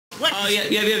What? Oh, yeah.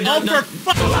 No, for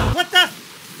fuck! What the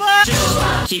fuck?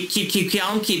 Just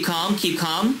keep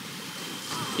calm.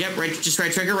 Yep, just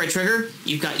right trigger.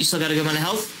 You still got a good amount of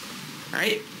health. All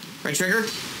right, right trigger.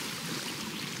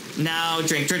 Now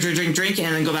drink, and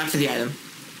then go back to the item.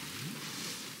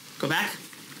 Go back.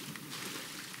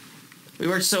 We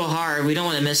worked so hard, we don't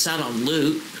want to miss out on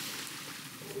loot.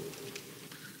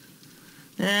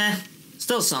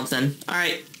 Still something.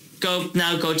 Alright, go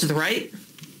to the right.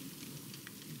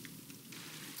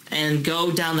 And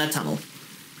go down that tunnel.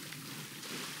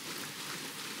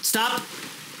 Stop.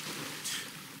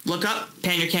 Look up,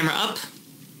 pan your camera up.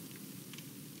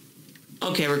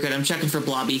 Okay, we're good. I'm checking for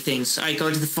blobby things. Alright,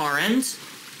 go to the far end.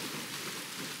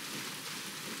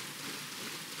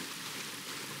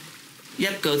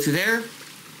 Yep, go through there.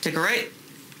 Take a right.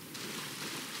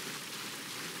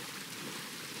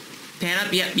 Pan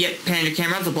up, yep, pan your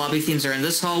camera up. The blobby themes are in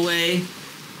this hallway.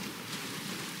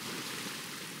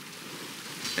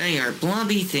 They are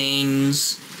blobby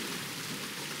things.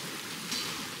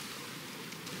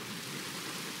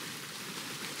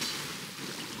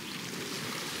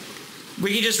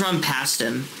 We can just run past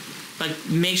him. Like,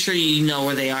 make sure you know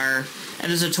where they are. And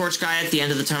there's a torch guy at the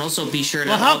end of the tunnel, so be sure to...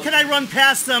 Well, how can I run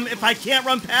past them if I can't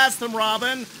run past them,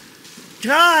 Robin?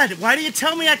 God, why do you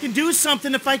tell me I can do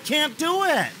something if I can't do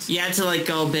it? You had to, like,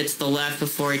 go a bit to the left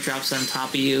before he drops on top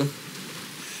of you.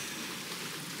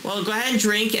 Well, go ahead and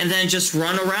drink, and then just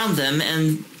run around them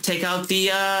and take out the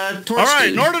torch. All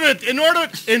right, dude.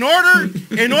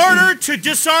 in order to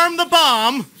disarm the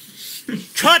bomb,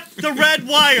 cut the red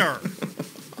wire.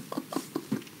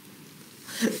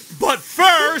 But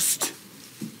first,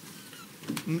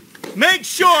 make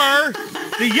sure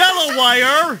the yellow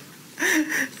wire.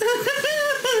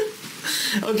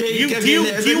 Okay, do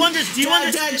you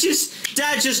understand?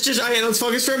 Dad, just, okay, let's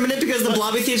focus for a minute because the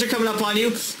blobby thieves are coming up on you.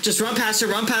 Just run past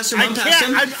him. I'm Take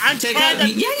trying out. to...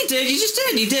 Yeah, you did.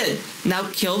 You did. Now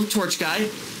kill the torch guy.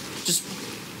 Just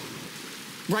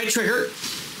right trigger.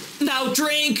 Now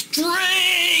drink.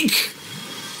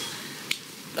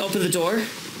 Open the door.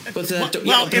 Go through that door.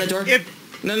 Well, open the door.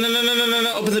 No.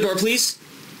 Open the door, please.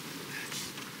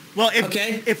 Well,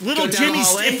 okay. if little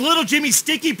Jimmy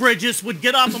Sticky Bridges would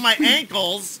get off of my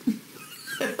ankles.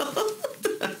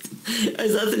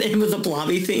 Is that the name of the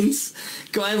blobby things?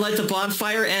 Go ahead and light the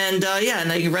bonfire, and now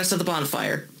you can rest at the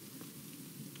bonfire.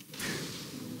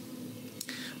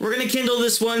 We're gonna kindle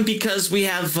this one because we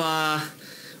have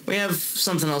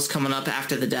something else coming up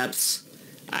after the depths.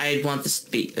 I want this to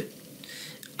be...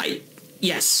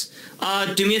 Yes.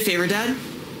 Do me a favor, Dad.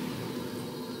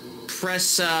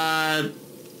 Press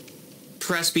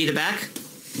B to back.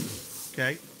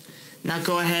 Okay. Now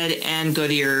go ahead and go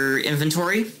to your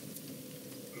inventory.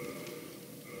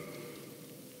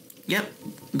 Yep.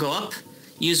 Go up.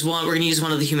 Use one. We're gonna use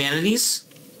one of the humanities.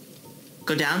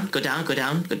 Go down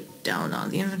on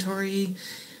the inventory.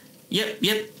 Yep.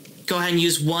 Go ahead and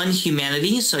use one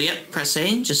humanity. So yep, press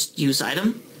A. Just use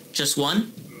item. Just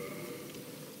one.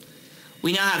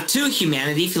 We now have 2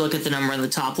 humanity if you look at the number on the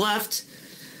top left.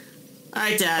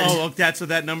 Alright, Dad. Oh, that's what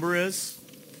that number is?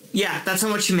 Yeah, that's how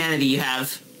much humanity you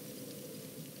have.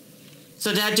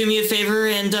 So, Dad, do me a favor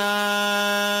and,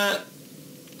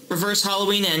 reverse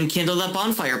Halloween and kindle that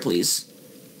bonfire, please.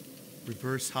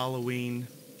 Reverse Halloween.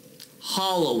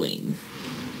 Halloween.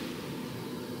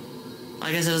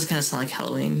 I guess it does kind of sound like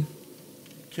Halloween.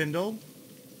 Kindle.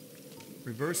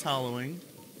 Reverse Halloween.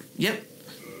 Yep.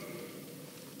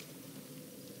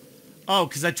 Oh,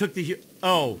 because I took the...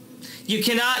 Oh. You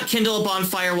cannot kindle a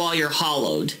bonfire while you're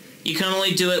hollowed. You can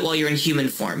only do it while you're in human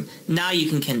form. Now you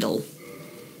can kindle.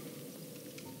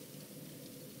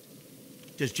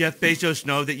 Does Jeff Bezos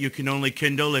know that you can only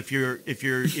kindle if you're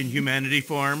in humanity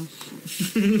form?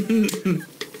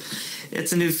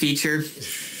 It's a new feature.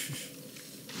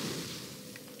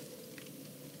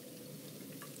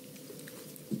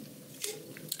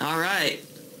 All right.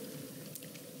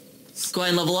 Go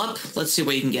ahead and level up. Let's see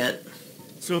what you can get.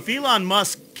 So if Elon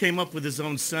Musk came up with his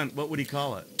own scent, what would he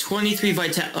call it? 23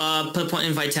 put a point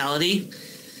in vitality.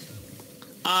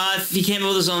 If he came up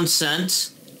with his own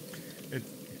scent.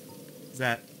 Is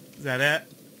that it?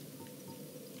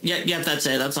 Yep, that's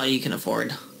it. That's all you can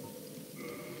afford.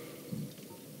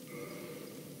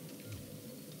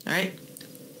 Alright.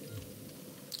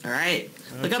 Okay.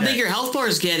 Look how big your health bar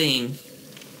is getting.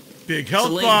 Big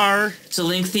health bar. It's a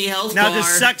lengthy health bar. Now,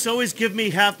 does sex always give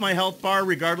me half my health bar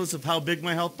regardless of how big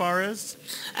my health bar is?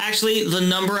 Actually, the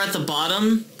number at the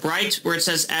bottom, right, where it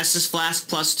says Estus Flask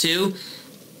 +2,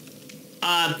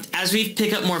 as we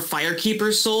pick up more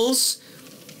Firekeeper souls,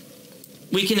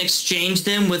 we can exchange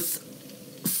them with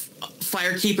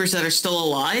Firekeepers that are still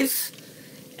alive,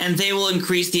 and they will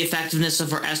increase the effectiveness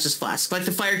of our Estus Flask, like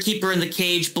the Firekeeper in the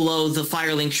cage below the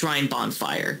Firelink Shrine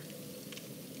bonfire.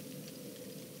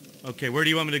 Okay, where do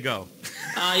you want me to go?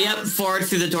 Yep, forward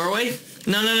through the doorway.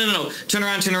 No. Turn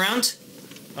around.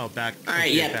 Oh, back. All right,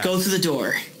 okay, yeah, back. go through the door.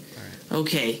 All right.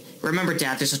 Okay, remember,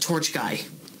 Dad, there's a torch guy.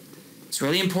 It's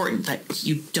really important that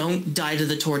you don't die to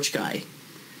the torch guy.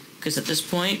 Because at this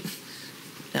point,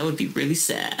 that would be really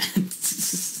sad.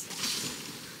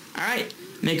 Alright,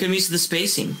 make good use of the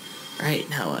spacing. Alright,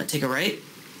 now take a right.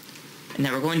 And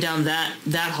now we're going down that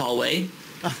hallway.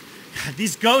 God,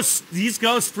 these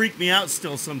ghosts freak me out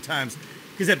still sometimes.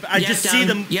 Because I just see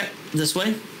them... Yep, this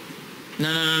way.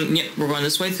 No. Yep, we're going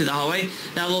this way through the hallway.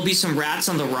 Now there'll be some rats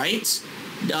on the right.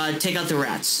 Take out the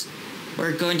rats.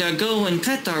 We're going to go and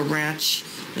pet the rats.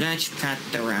 Let's pet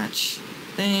the rats.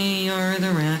 They are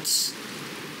the rats.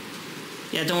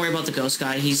 Yeah, don't worry about the ghost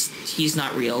guy. He's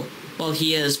not real. Well,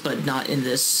 he is, but not in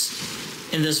this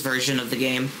version of the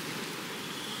game.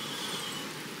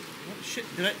 What shit?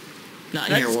 Did I? Not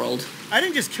in your world. I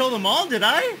didn't just kill them all, did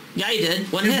I? Yeah, you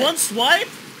did. One In hit. one swipe?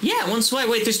 Yeah, one swipe.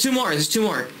 Wait, there's two more.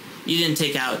 You didn't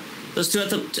take out. Those two at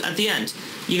the end.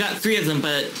 You got 3 of them,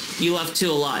 but you left 2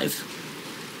 alive.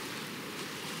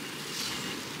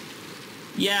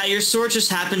 Yeah, your sword just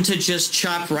happened to just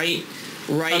chop right.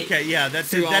 Okay, yeah,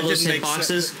 through all those hit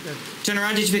boxes. Turn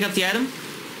around. Did you pick up the item?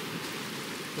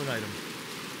 What item?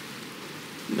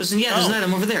 Listen, yeah, there's an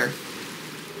item over there.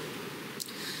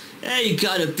 Hey, you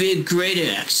got a big great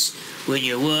axe. When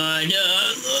you wanna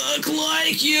look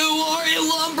like you are a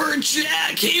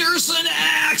lumberjack, here's an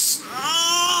axe.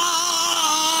 Ah!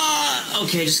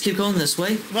 Okay, just keep going this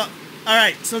way. Well, all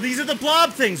right. So these are the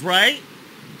blob things, right?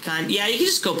 Yeah, you can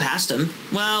just go past them.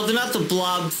 Well, they're not the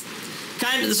blob.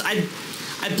 Kind of. I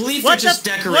believe What they're just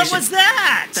decoration. What was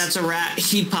that? That's a rat.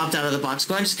 He popped out of the box.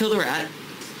 Go ahead and just kill the rat.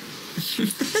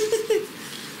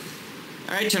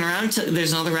 All right, turn around.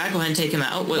 There's another rat. Go ahead and take him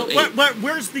out. Wait.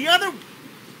 Where's the other?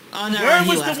 Oh, no, Where he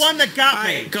was left. the one that got All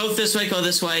me? right, go this way. Go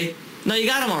this way. No, you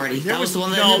got him already. That was the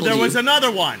one that nibbled there you. was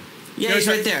another one. Yeah, he's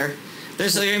right there.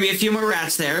 There's going to be a few more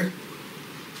rats there.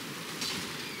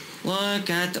 Look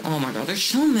at... Oh, my God. There's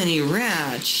so many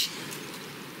rats.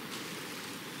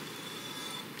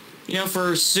 You know,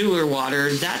 for sewer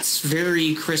water, that's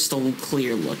very crystal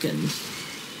clear looking.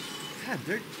 God,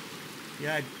 they're...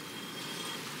 Yeah,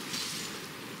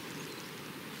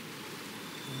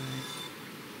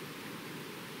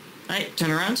 Alright,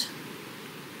 turn around.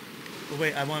 Oh,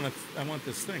 wait, I want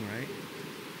this thing, right?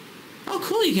 Oh,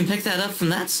 cool. You can pick that up from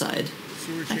that side.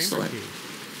 Sewer chamber Excellent. key.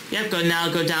 Yep,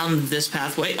 go down this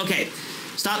pathway. Okay,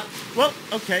 stop. Well,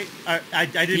 okay. I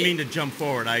didn't mean to jump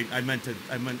forward. I meant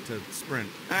to sprint.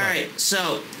 All right,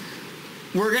 so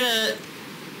we're gonna,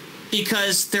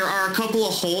 because there are a couple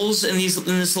of holes in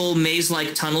this little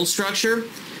maze-like tunnel structure.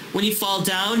 When you fall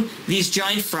down, these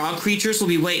giant frog creatures will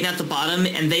be waiting at the bottom,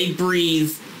 and they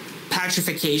breathe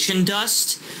petrification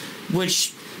dust,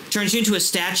 which turns you into a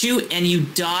statue, and you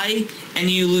die, and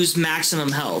you lose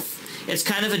maximum health. It's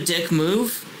kind of a dick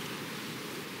move.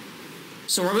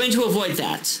 So we're going to avoid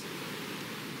that.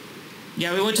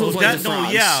 Yeah, we want to avoid the frogs. No,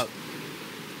 yeah.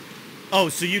 Oh,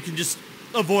 so you can just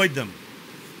avoid them.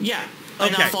 Yeah, by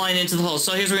not falling into the hole.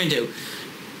 So here's what we're going to do.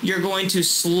 You're going to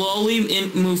slowly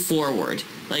move forward.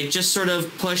 Like, just sort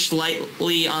of push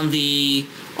lightly on the...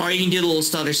 Or you can do the little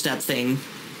stutter step thing.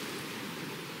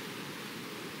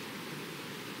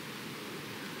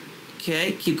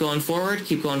 Okay, keep going forward,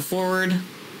 keep going forward.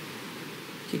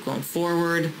 Keep going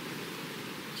forward.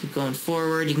 Keep going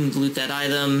forward. You can loot that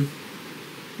item.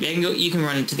 Yeah, you can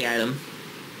run into the item.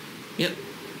 Yep.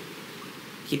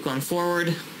 Keep going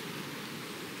forward.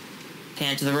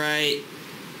 Pan to the right.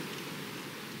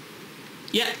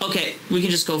 Yeah, okay. We can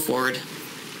just go forward.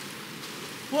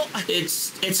 Well,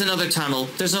 it's another tunnel.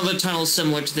 There's another tunnel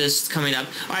similar to this coming up.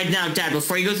 Alright, now, Dad,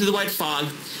 before you go through the white fog,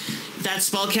 that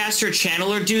spellcaster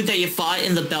channeler dude that you fought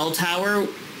in the bell tower,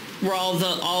 where all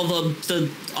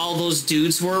those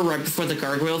dudes were right before the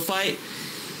gargoyle fight,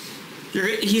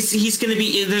 he's gonna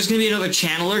be, there's gonna be another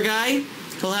channeler guy.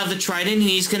 He'll have the trident, and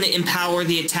he's gonna empower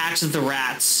the attacks of the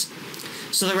rats.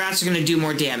 So the rats are gonna do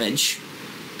more damage.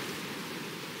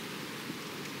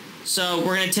 So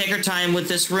we're gonna take our time with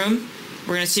this room.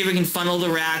 We're gonna see if we can funnel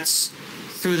the rats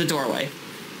through the doorway.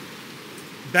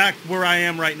 Back where I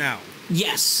am right now.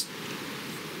 Yes.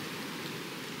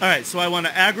 All right, so I want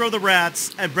to aggro the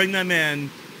rats and bring them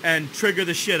in and trigger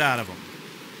the shit out of them.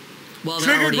 Well,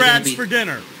 triggered rats for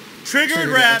dinner. Triggered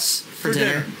rats for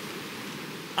dinner.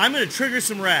 I'm going to trigger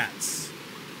some rats.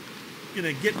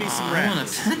 Going to get me some rats. I want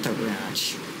to pet the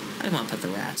rats. I want to pet the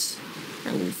rats.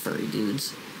 They're little furry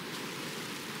dudes.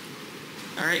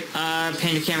 All right,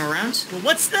 pan your camera around. Well,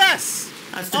 what's this?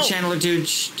 That's the channeler, dude.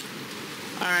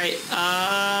 All right,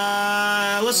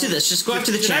 let's do this. Just go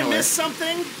after the channeler. Did I miss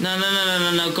something?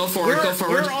 No. Go forward. Go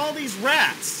forward. Where are all these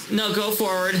rats? No, go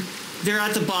forward. They're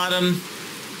at the bottom.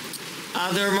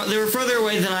 They were further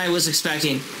away than I was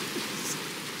expecting.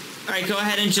 All right, go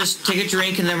ahead and just take a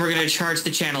drink, and then we're gonna charge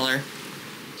the channeler.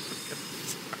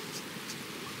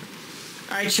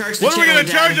 All right, charge the channeler. What are we gonna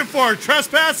charge it for?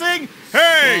 Trespassing?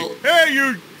 Hey, hey,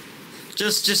 you!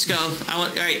 Just go. All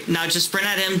right, now just sprint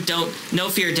at him. No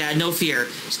fear, Dad. No fear.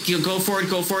 Just go forward.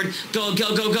 Go forward. Go.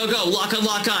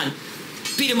 Lock on.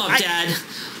 Beat him up, Dad.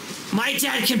 My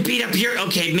dad can beat up your.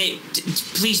 Okay, mate.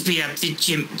 Please beat up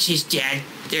his dad.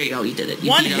 There you go. You did it.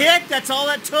 One hit. That's all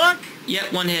that took.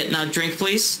 Yep, one hit. Now drink,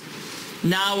 please.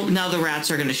 Now the rats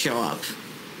are gonna show up.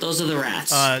 Those are the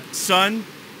rats. Son,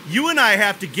 you and I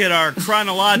have to get our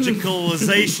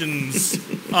chronologicalizations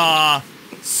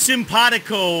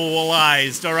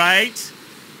simpatico-alized, all right?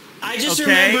 I just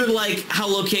remember like how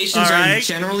locations are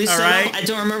generally set up. I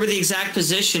don't remember the exact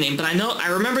positioning, but I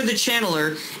remember the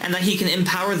channeler and that he can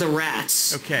empower the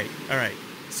rats. Okay, all right.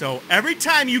 So every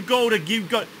time you go,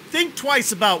 think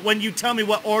twice about when you tell me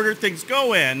what order things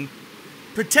go in.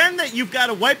 Pretend that you've got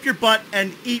to wipe your butt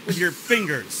and eat with your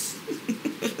fingers.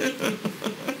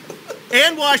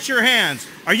 And wash your hands.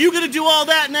 Are you going to do all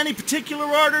that in any particular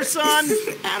order, son?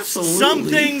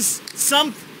 Absolutely.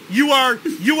 You are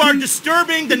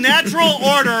disturbing the natural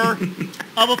order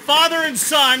of a father and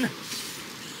son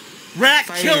rat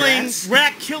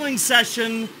killing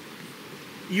session.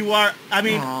 You are. I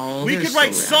mean, we could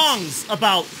write songs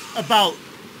about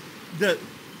the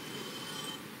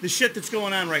shit that's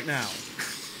going on right now.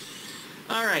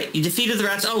 All right, you defeated the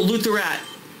rats. Oh, loot the rat.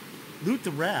 Loot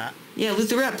the rat? Yeah, loot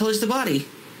the rat. Pillage the body.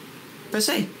 Press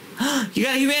A. You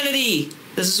got humanity.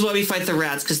 This is why we fight the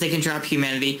rats, because they can drop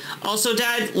humanity. Also,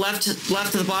 Dad, left of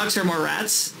the box are more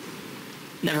rats.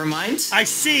 Never mind. I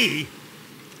see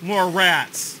more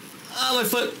rats. Oh, my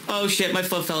foot. Oh, shit. My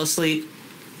foot fell asleep.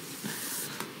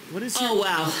 What is Oh,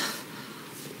 wow.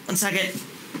 1 second.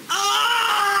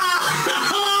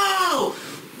 Oh!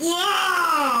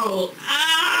 Whoa!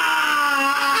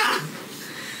 Ah!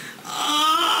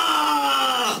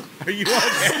 Oh! Are you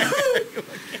okay?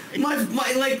 My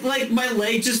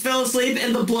leg just fell asleep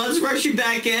and the blood's rushing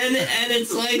back in and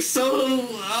it's like it's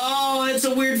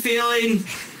a weird feeling.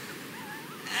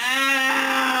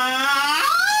 Ah!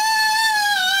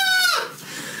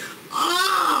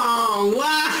 Oh,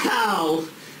 wow.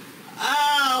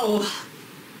 Ow.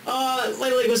 My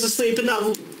leg was asleep and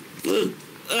now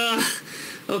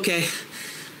okay.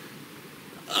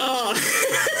 Oh.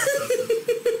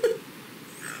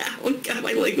 Oh god,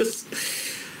 my leg was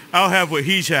I'll have what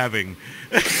he's having.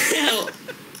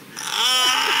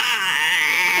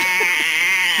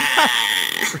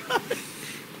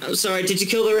 I'm sorry, did you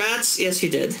kill the rats? Yes, you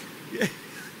did.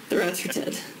 The rats are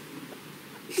dead.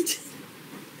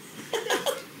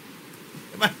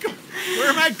 Where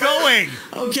am I going?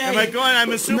 Okay. Am I going?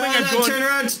 I'm assuming I'm going. Turn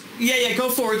around. Yeah, go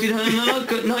forward.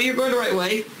 No, you're going the right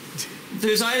way.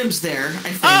 There's items there,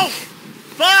 I think. Oh!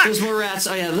 Fuck! There's more rats.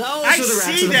 Oh, yeah, those are the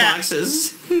rats in the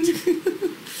boxes.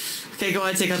 Okay, go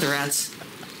ahead, take out the rats.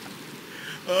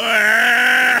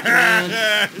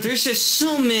 There's just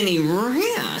so many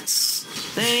rats.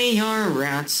 They are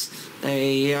rats.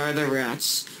 They are the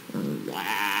rats.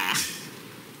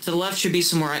 To the left should be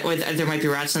some more. Wait, there might be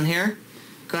rats in here.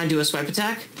 Go ahead and do a swipe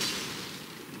attack.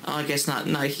 Oh, I guess not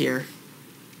here.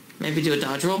 Maybe do a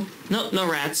dodge roll. Nope, no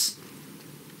rats.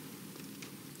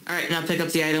 Alright, now pick up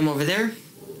the item over there.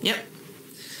 Yep.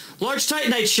 Large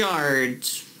Titanite shard.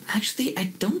 Actually, I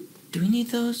don't... Do we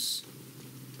need those?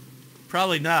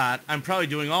 Probably not. I'm probably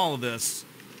doing all of this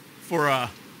for a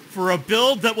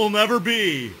build that will never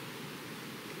be.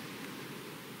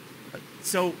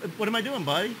 So, what am I doing,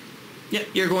 buddy? Yep,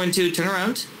 you're going to turn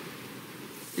around.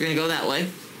 You're going to go that way.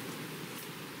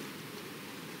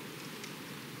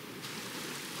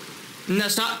 No,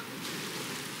 stop.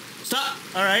 Stop.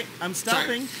 All right, I'm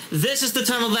stopping. Sorry. This is the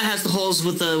tunnel that has the holes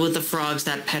with the frogs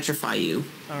that petrify you.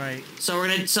 All right. So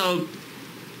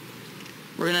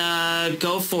we're gonna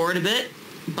go forward a bit,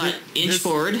 but inch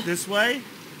forward. This way?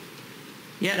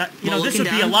 Yeah. This would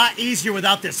be a lot easier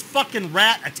without this fucking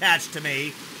rat attached to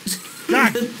me.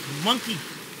 God, monkey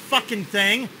fucking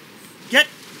thing. Get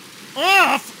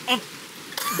off of...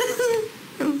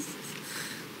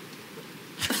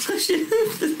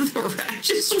 The rat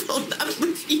just will not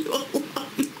leave you alone.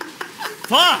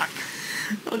 Fuck!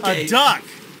 Okay. A duck.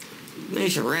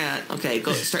 There's a rat. Okay,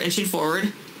 go start inching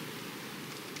forward.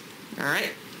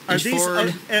 Alright.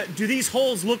 Do these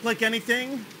holes look like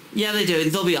anything? Yeah, they do.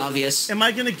 They'll be obvious. Am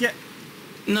I gonna get...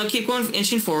 No, keep going,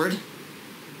 inching forward.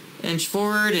 Inch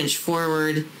forward, inch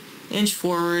forward, inch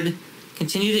forward.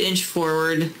 Continue to inch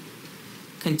forward.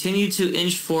 Continue to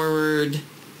inch forward.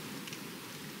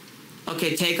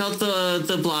 Okay, take out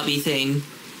the blobby thing.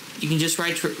 You can just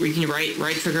right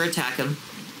trigger attack him.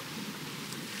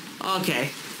 Okay.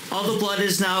 All the blood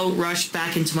is now rushed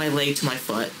back into my leg to my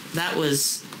foot. That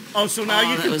was... Oh, so now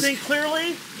you can think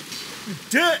clearly?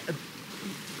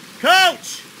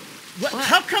 Coach! What?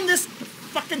 How come this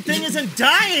fucking thing isn't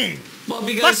dying? Well,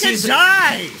 because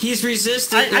he's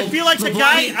resistant. I feel like the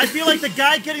guy. I feel like the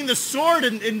guy getting the sword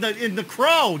in the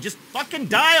crow. Just fucking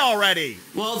die already.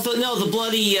 Well, the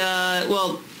bloody.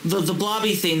 The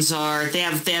blobby things are they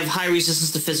have high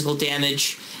resistance to physical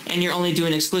damage, and you're only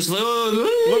doing exclusively.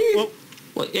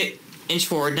 What? Inch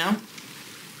forward now.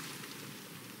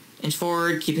 Inch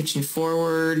forward. Keep inching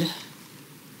forward.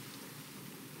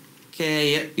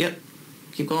 Okay. Yep.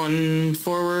 Keep going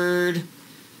forward.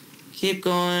 Keep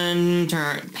going,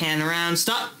 turn, pan around,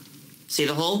 stop. See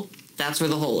the hole? That's where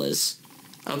the hole is.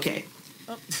 Okay.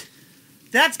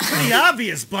 That's pretty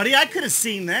obvious, buddy. I could have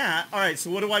seen that. All right,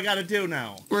 so what do I got to do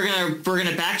now? We're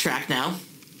gonna backtrack now.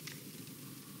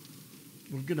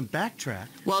 We're gonna backtrack?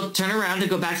 Well, turn around and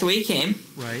go back the way you came.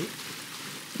 Right.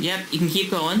 Yep, you can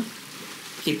keep going.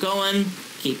 Keep going,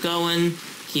 keep going,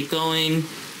 keep going.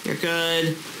 You're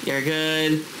good, you're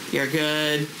good, you're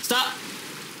good. Stop!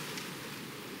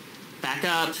 Back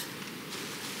up.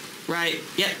 Right.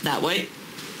 Yep, that way.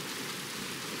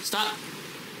 Stop.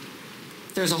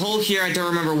 There's a hole here. I don't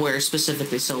remember where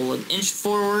specifically, so we'll inch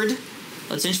forward.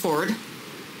 Let's inch forward.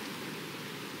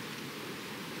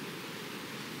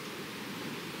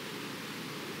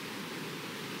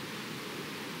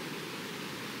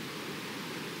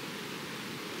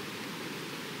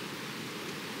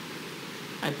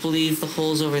 I believe the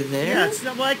hole's over there.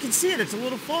 Yeah, well, I can see it. It's a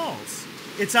little false.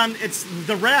 It's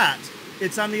the rat.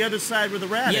 It's on the other side where the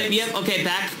rat is. Yep, okay,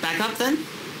 back up then.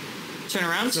 Turn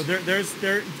around. So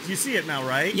you see it now,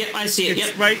 right? Yep, I see it,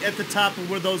 It's right at the top of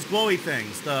where those glowy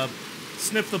things, the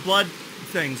sniff the blood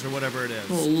things or whatever it is.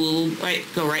 Right,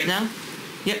 go right now.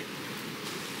 Yep.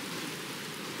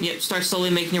 Yep, start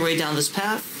slowly making your way down this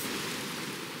path.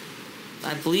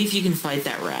 I believe you can fight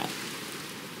that rat.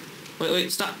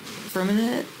 Wait, stop for a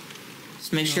minute.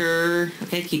 Just make sure...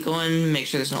 Okay, keep going. Make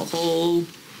sure there's no hole.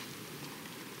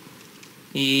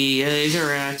 He is a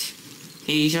rat.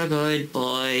 He's a good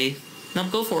boy.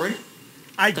 Nope, go forward.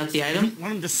 I got the item.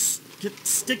 Want him to get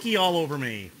sticky all over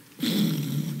me.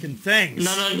 Fucking things.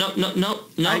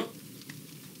 No.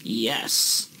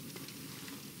 Yes.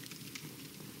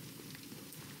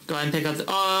 Go ahead and pick up the...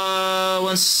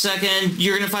 1 second.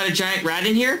 You're gonna fight a giant rat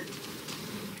in here?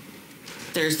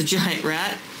 There's the giant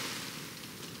rat.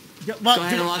 Yeah, well, go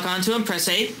ahead and lock onto him. Press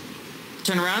A.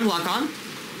 Turn around. Lock on.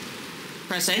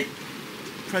 Press A.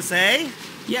 Press A?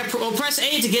 Yeah, well, press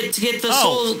A to get the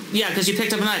soul. Yeah, because you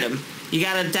picked up an item. You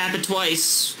gotta tap it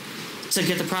twice to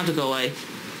get the prompt to go away.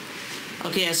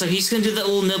 Okay, yeah, so he's gonna do that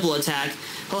little nibble attack.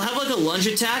 He'll have like a lunge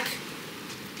attack.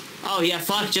 Oh yeah,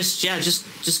 fuck. Just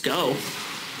go.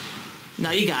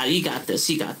 No, you got it. You got this.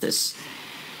 You got this.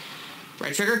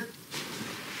 Right trigger.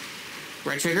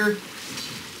 Right trigger.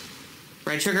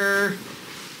 Right trigger.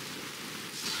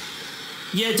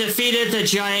 You defeated the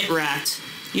giant rat.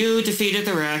 You defeated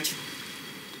the rat.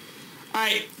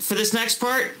 Alright, for this next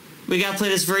part, we gotta play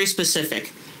this very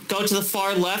specific. Go to the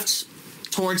far left,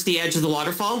 towards the edge of the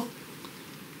waterfall.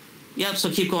 Yep, so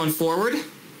keep going forward.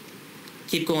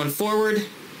 Keep going forward.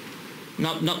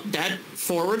 Nope, Dad,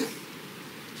 forward.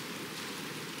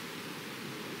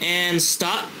 And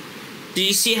stop. Do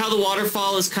you see how the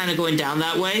waterfall is kind of going down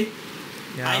that way?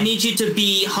 Yeah. I need you to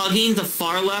be hugging the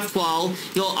far left wall.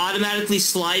 You'll automatically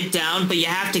slide down, but you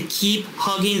have to keep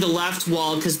hugging the left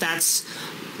wall because that's...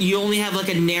 You only have like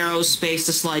a narrow space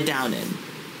to slide down in.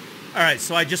 All right,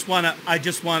 so I want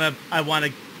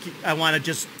to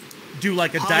just do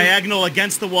like a diagonal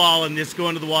against the wall and just go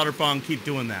into the waterfall and keep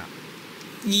doing that.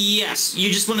 Yes,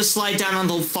 you just want to slide down on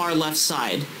the far left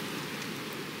side.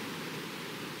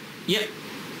 Yep,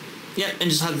 and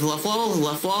just hug the left wall,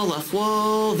 left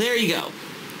wall. There you go.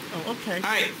 Oh, okay. All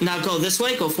right, now go this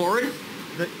way. Go forward.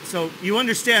 So you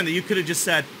understand that you could have just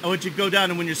said, "I want you to go down,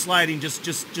 and when you're sliding, just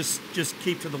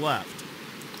keep to the left."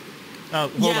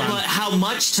 Hold on. Yeah, but how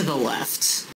much to the left?